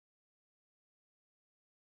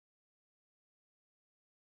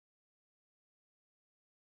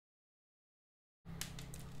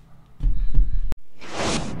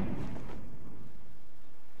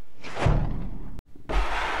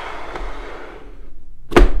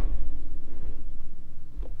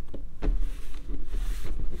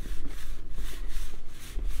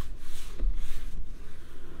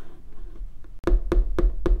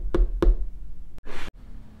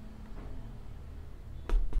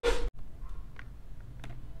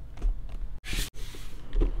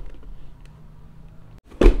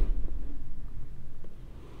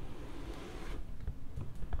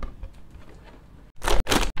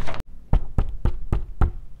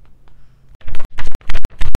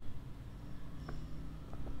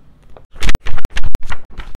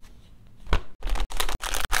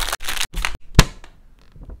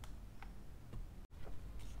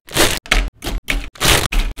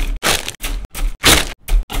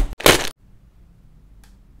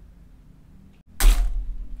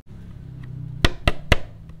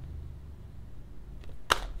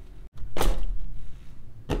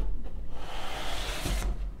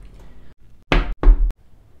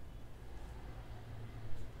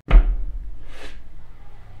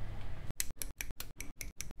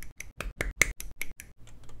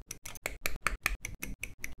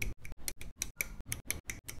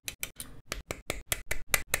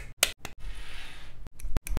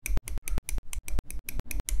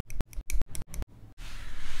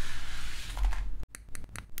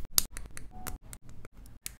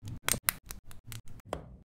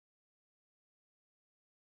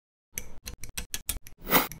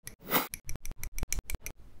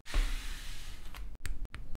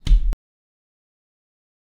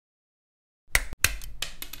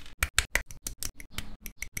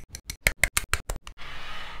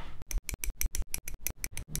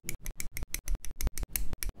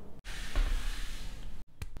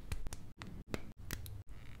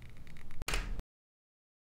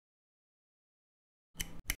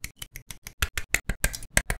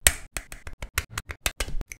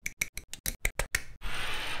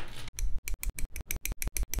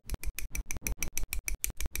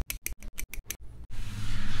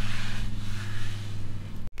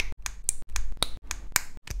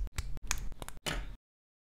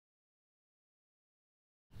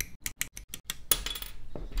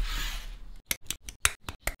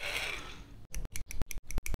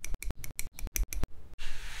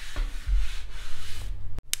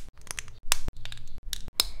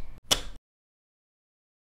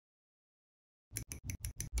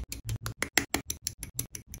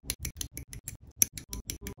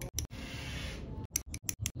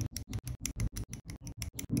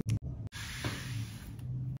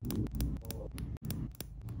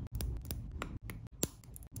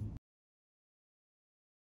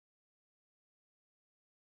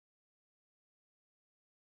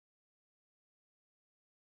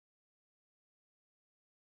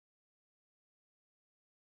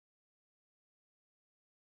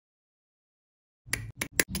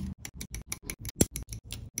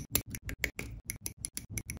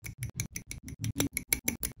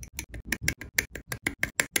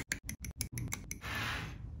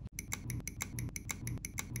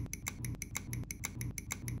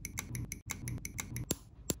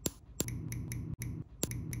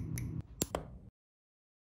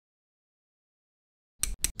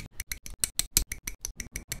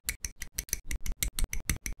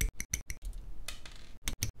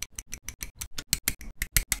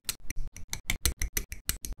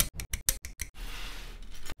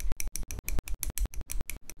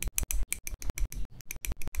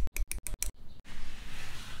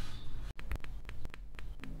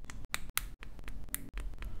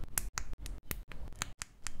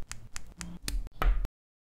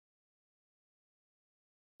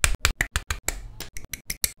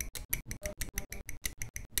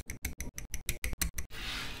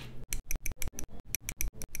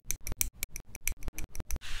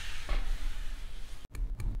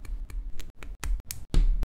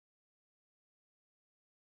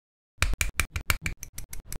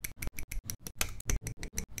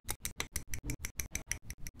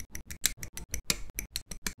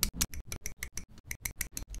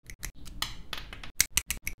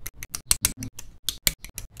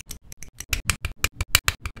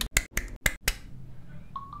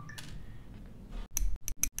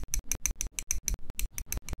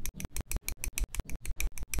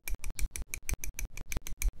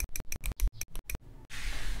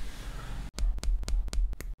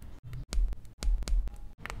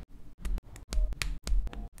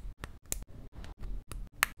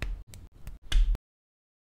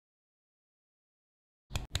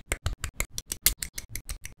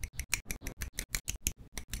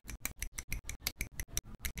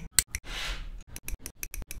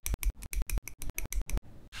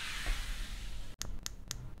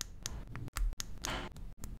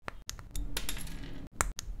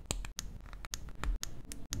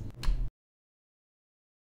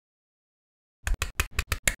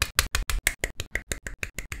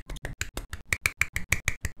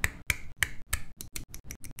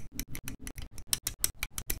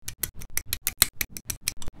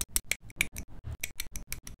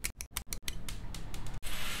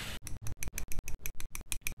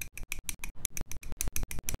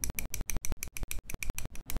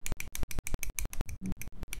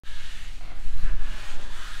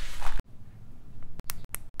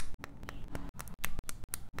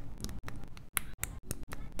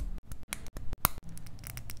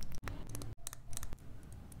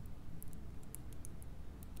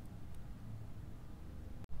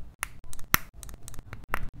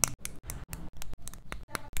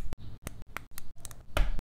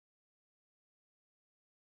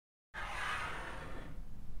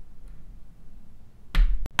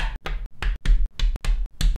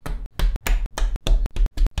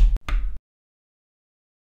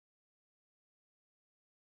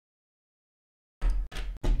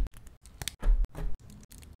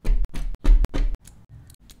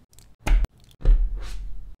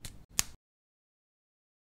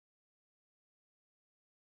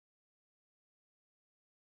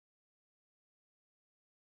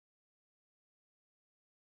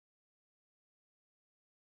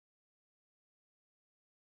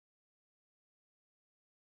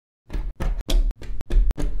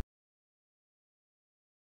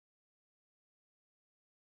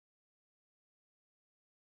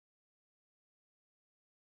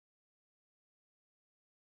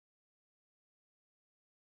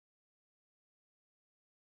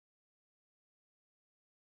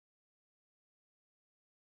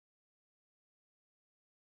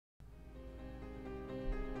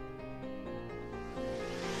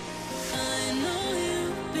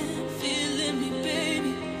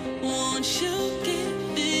once you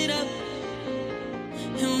give it up.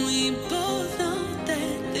 And we both know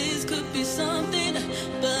that this could be something,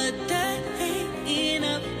 but that ain't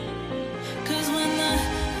enough. 'Cause when the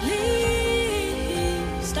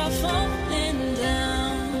leaves start falling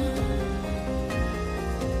down,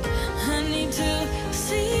 I need to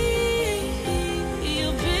see you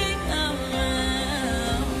big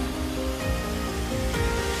around.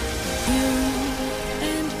 You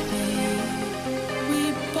and me, we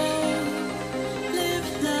both live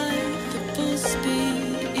life at full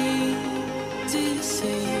speed, easy to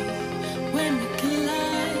see. When we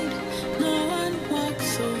collide, no one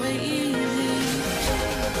walks away easy.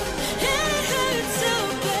 It hurts so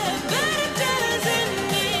bad, but it doesn't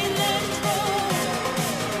mean that it's wrong.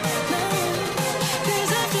 No,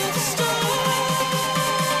 'cause after the storm,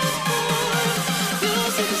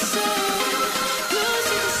 you'll see the sun, you'll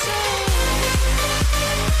see the sun.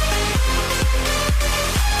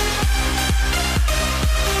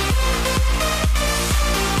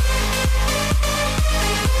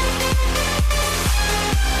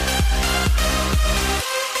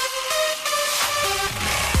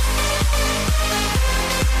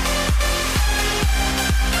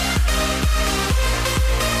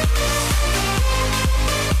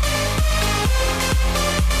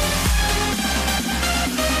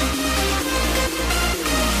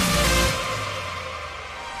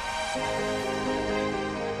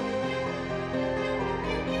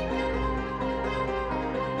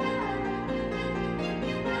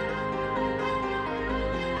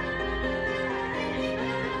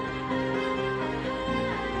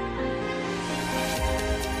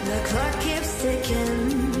 The clock keeps ticking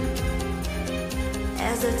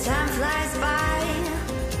as the time flies by.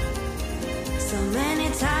 So many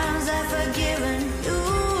times I've forgiven you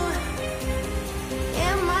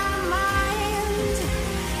in my mind.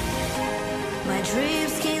 My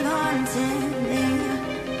dreams keep haunting me.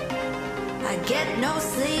 I get no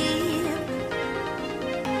sleep.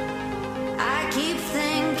 I keep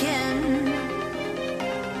thinking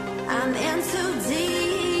I'm in too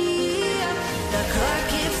deep. The clock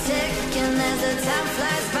keeps ticking as the time